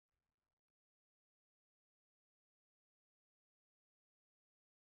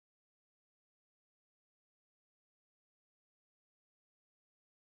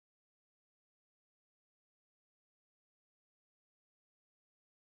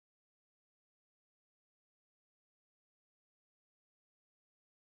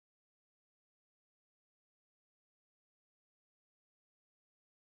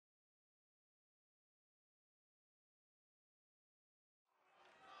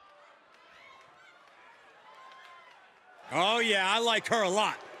Oh, yeah, I like her a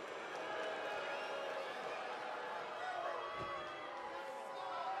lot.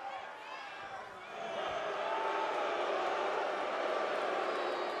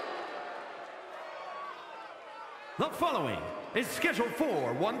 The following is scheduled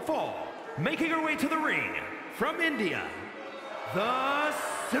for one fall, making her way to the ring from India, the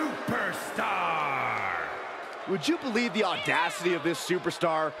Superstar. Would you believe the audacity of this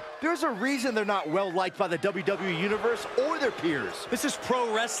superstar? There's a reason they're not well liked by the WWE Universe or their peers. This is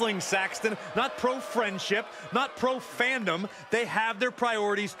pro wrestling, Saxton, not pro friendship, not pro fandom. They have their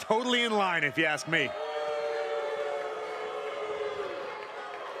priorities totally in line, if you ask me.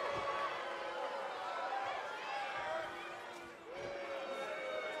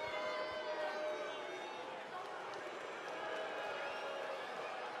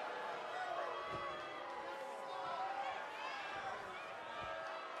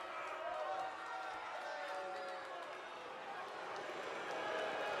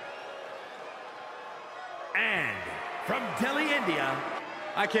 And from Delhi, India,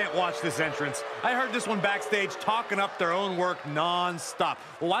 I can't watch this entrance. I heard this one backstage talking up their own work non-stop.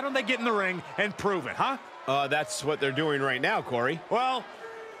 Well, why don't they get in the ring and prove it, huh? That's what they're doing right now, Corey. Well,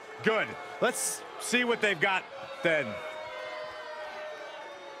 good. Let's see what they've got then.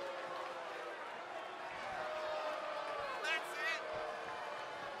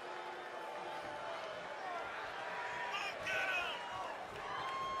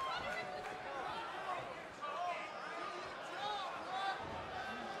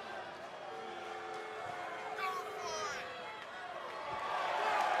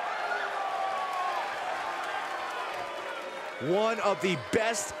 One of the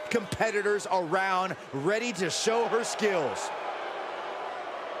best competitors around, ready to show her skills.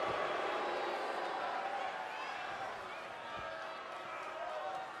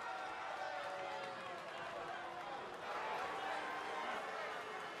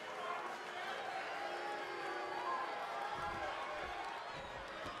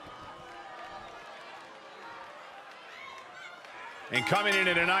 And coming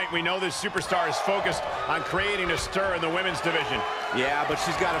into tonight, we know this superstar is focused on creating a stir in the women's division. Yeah, but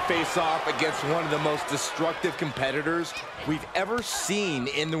she's got to face off against one of the most destructive competitors we've ever seen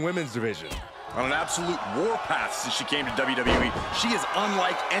in the women's division. On an absolute warpath since she came to WWE. She is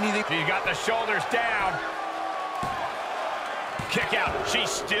unlike anything. She's got the shoulders down. Kick out. She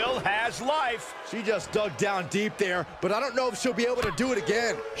still has life. She just dug down deep there, but I don't know if she'll be able to do it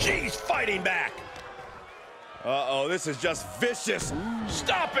again. She's fighting back. Uh-oh, this is just vicious.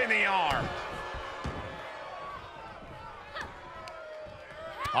 Stomping the arm.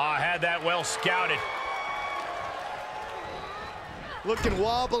 Oh, had that well scouted. Looking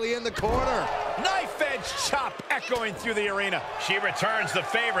wobbly in the corner. Knife edge chop echoing through the arena. She returns the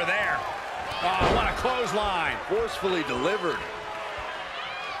favor there. Oh, what a clothesline. Forcefully delivered.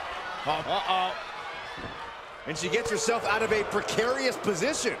 Uh-oh. And she gets herself out of a precarious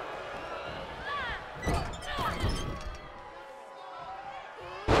position.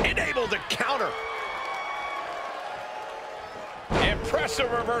 Able to counter.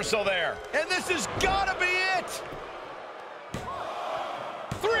 Impressive reversal there. And this has got to be it.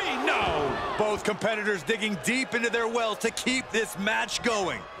 3, no. Both competitors digging deep into their well to keep this match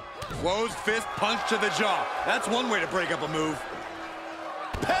going. Closed fist punch to the jaw. That's one way to break up a move.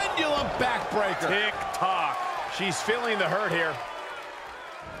 Pendulum backbreaker. Tick-tock. She's feeling the hurt here.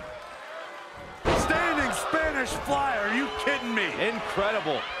 Standing Spanish fly, are you kidding me?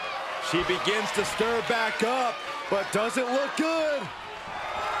 Incredible. She begins to stir back up, but doesn't look good.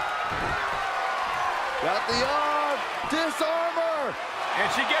 Got the arm, disarm her.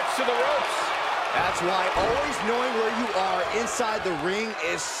 And she gets to the ropes. That's why always knowing where you are inside the ring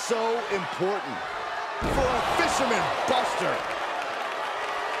is so important. For a fisherman buster.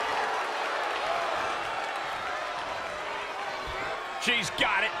 She's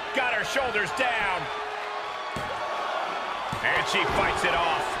got it, got her shoulders down. And she fights it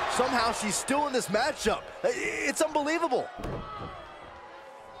off. Somehow she's still in this matchup. It's unbelievable.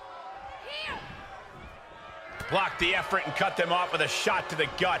 Blocked the effort and cut them off with a shot to the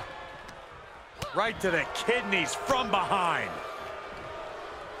gut. Right to the kidneys from behind.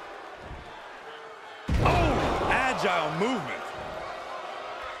 Oh, agile movement.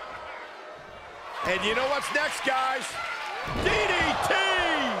 And you know what's next, guys?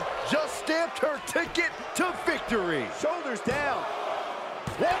 DDT! Just stamped her ticket to victory. Shoulders down.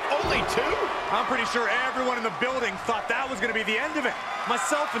 What, only 2? I'm pretty sure everyone in the building thought that was going to be the end of it,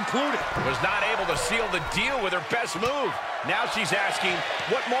 myself included. Was not able to seal the deal with her best move. Now she's asking,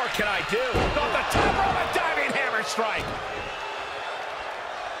 what more can I do? Off the top of a diving hammer strike.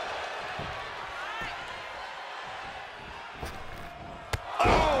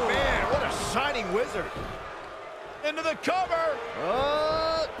 German wizard. Into the cover.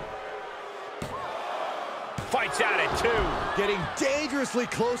 Fights out at 2. Getting dangerously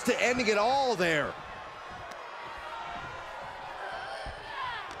close to ending it all there.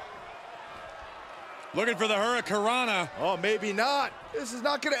 Looking for the Hurricanrana. Oh, maybe not. This is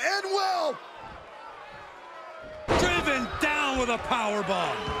not going to end well. Driven down with a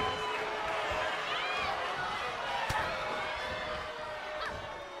powerbomb.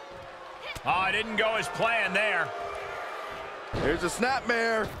 Oh, it didn't go as planned there. Here's a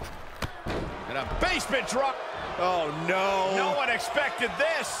snapmare. And a basement drop. Oh, no. No one expected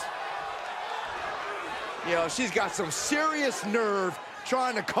this. You know, she's got some serious nerve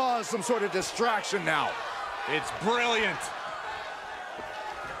trying to cause some sort of distraction now. It's brilliant.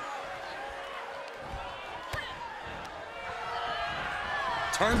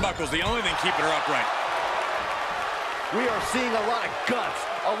 Turnbuckle's the only thing keeping her upright. We are seeing a lot of guts,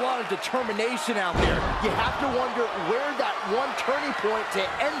 a lot of determination out there. You have to wonder where that one turning point to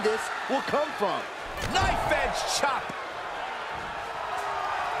end this will come from. Knife edge chop.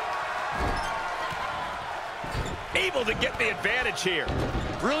 Able to get the advantage here.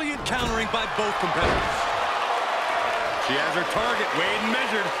 Brilliant countering by both competitors. She has her target weighed and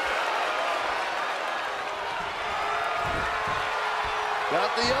measured.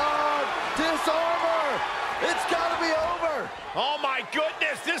 Got the arm. Disarm her. It's got to be over. Oh, my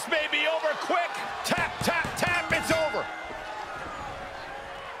goodness. This may be over quick. Tap, tap, tap. It's over.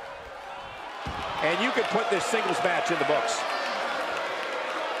 And you can put this singles match in the books.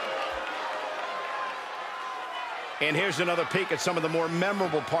 And here's another peek at some of the more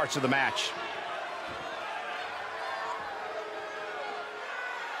memorable parts of the match.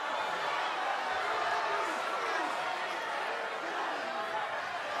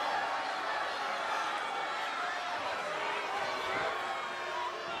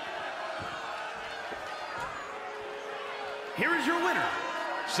 Here is your winner.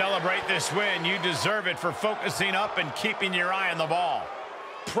 Celebrate this win. You deserve it for focusing up and keeping your eye on the ball.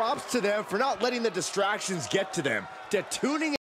 Props to them for not letting the distractions get to them, to tuning